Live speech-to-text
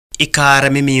Ikara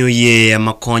mimiyo ye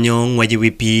makonyo ngwaji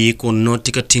wipi kuno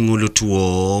tika tingulu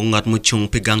tuo ngat muchung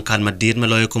pigang kan madid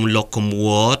maloyo kum lokum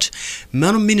wot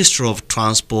Mano Minister of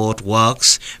Transport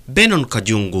Works Benon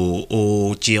Kajungu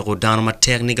o chiego dano ma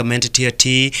technicamente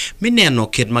tiati mineno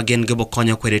kid magen gebo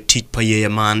konyo kwede tit pa ye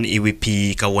man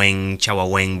iwipi ka weng chawa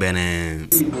weng bene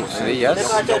 3 years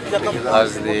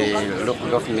as the local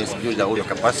governments build their own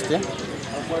capacity.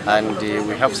 And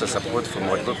we have some support from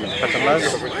our government partners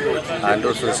and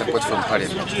also the support from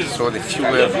Parliament. So the fuel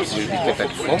will be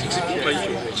catered for.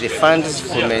 The funds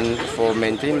for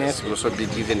maintenance will also be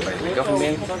given by the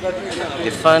government.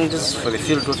 The funds for the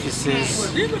field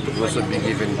offices will also be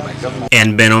given by government.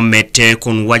 En beno mete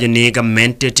kun wajani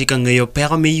mente tika ngayo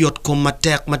pero mi yot kum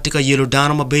matek matika yelo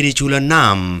dano mabedi chula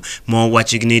nam mo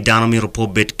wachigni dano mi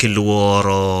rupobet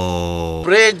kiluoro.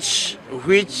 Bridge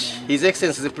which His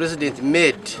Excellency the President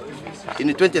made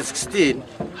in 2016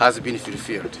 has been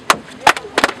fulfilled.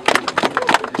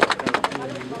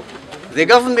 The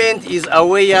government is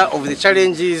aware of the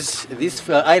challenges this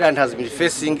island has been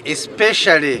facing,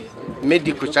 especially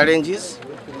medical challenges.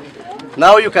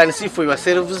 Now you can see for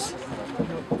yourselves,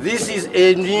 this is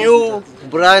a new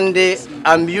branded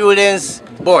ambulance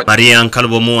boat. Marian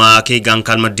Kalbomua ke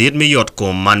gankal madid mi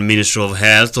yotko man Minister of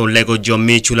Health o lego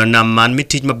jomi chula na man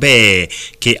mitij mabe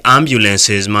ke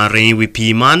ambulances marin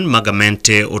wipi man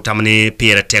magamente otamane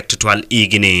pira tek twal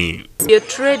igini. A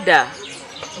trader,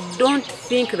 don't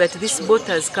think that this boat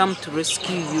has come to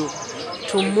rescue you,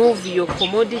 to move your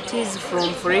commodities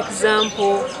from, for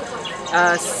example,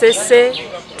 Sese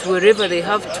to wherever they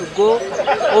have to go,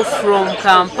 or from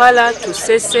Kampala to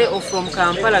Sese, or from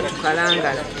Kampala to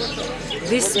Kalangala.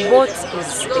 This boat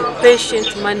is a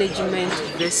patient management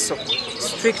vessel,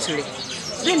 strictly.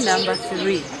 Then number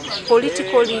 3,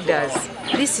 political leaders.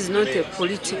 This is not a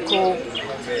political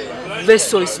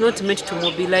vessel, it's not meant to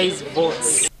mobilize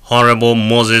votes. Honorable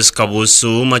Moses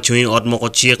Kabusu machui odmoko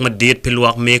chiek madit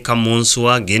piluak me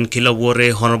kamunsua gen kila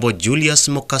wore Honorable Julius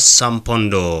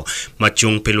Mokasampondo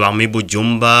machung piluak me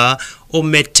bujumba o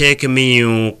mete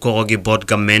kemiu kogi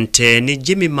bodgamente ni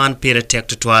Jimmy man pire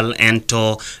tektwal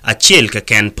ento achil ka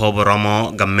ken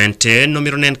poboromo gamente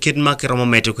nomironen kidma kiromo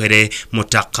mete kwede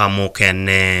mutaka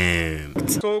mukene.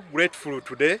 So grateful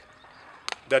today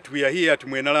that we are here at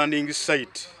Mwena landing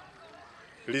site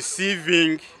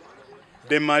receiving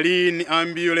the marine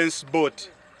ambulance boat,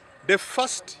 the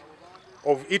first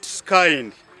of its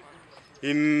kind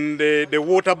in the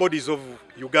water bodies of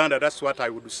Uganda. That's what I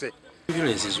would say.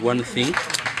 Ambulance is one thing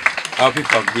our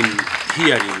people have been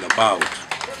hearing about.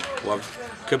 We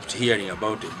have kept hearing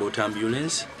about the boat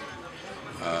ambulance.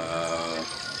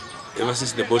 Ever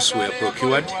since the boats were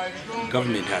procured,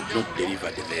 government had not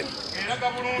delivered them.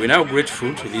 We're now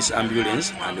grateful to this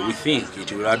ambulance and we think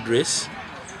it will address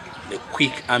the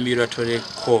quick ambulatory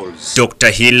calls.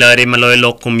 Dr. Hillary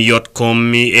Maloilo kum yot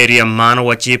kum area man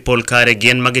wachi polkar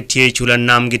gen magitie chula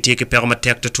nam gitie ke perma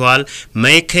tek total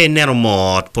may ke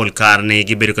neromot polkar ne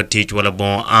giberu ka teach wala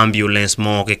bon ambulance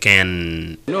mo ke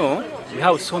ken. No, we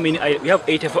have so many, we have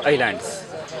 84 islands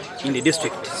in the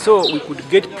district, so we could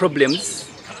get problems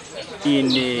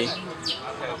in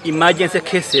emergency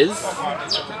cases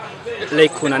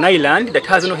like on an island that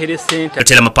has no health center.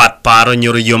 Tell mapat paro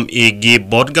nyuriyom igi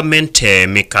bodgamente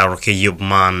mikaroke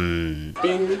yubman.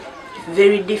 Been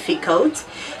very difficult.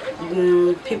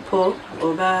 People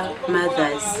over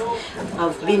mothers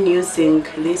have been using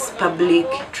this public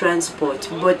transport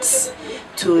boats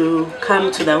to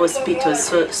come to the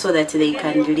hospitals so that they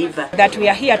can deliver. That we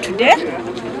are here today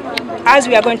as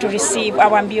we are going to receive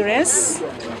our ambulance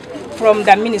from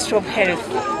the Ministry of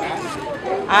Health.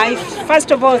 I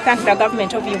first of all thank the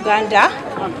government of Uganda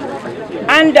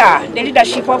under the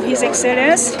leadership of His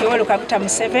Excellency Yoweri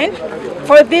Museveni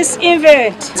for this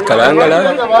event.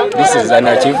 Kalangala, this is an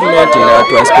achievement in our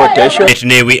transportation.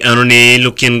 Etnewi anone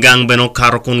lukin gang beno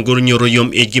karokun gurnyoro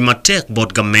yom egimatek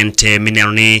bodgamente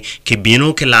minerni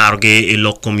kibino kelarge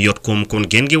ilokum yotkum kun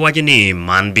gengi wajani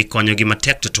man bikonyo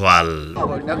gimatek tutwal.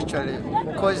 Actually,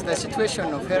 because the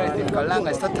situation of health in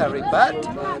Kalanga is totally bad,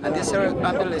 and this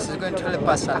ambulance is going to help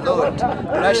us a lot,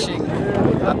 rushing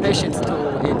patients to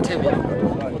Entebbe.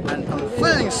 And I'm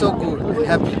feeling so good and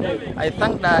happy. I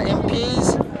thank the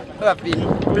MPs who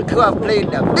have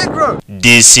played a big role.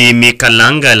 DC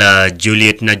Mikalangala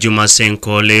Juliet Najuma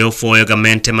Senko Leo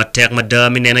Foyagamente Matek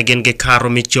Madami Nenagen Gekaro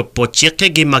Michopo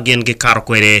Cheke Magen Gekaro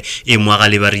Kwere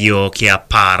Imwagalivario Kia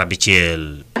Para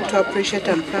Bichel. To appreciate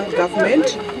and thank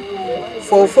government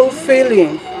for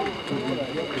fulfilling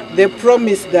the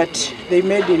promise that they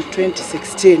made in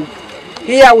 2016.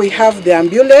 Here we have the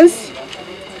ambulance,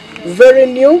 very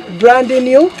new, brand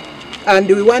new, and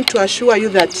we want to assure you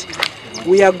that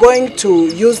we are going to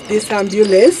use this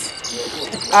ambulance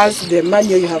as the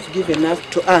money you have given us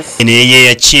to us. Ineye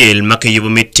ya chiel makayubo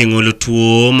meeting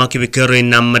ulutuo makibikere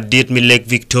na madit mi Lake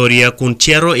Victoria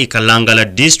kuntiero ikalangala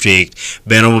district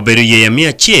beno boberu ye ya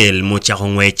mia chiel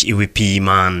mochakongwech iwipi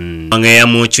man. Angeya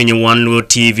mochunye Wan Luo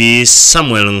TV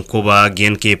Samuel Nkoba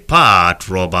genke Pat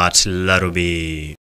Robert Larubi.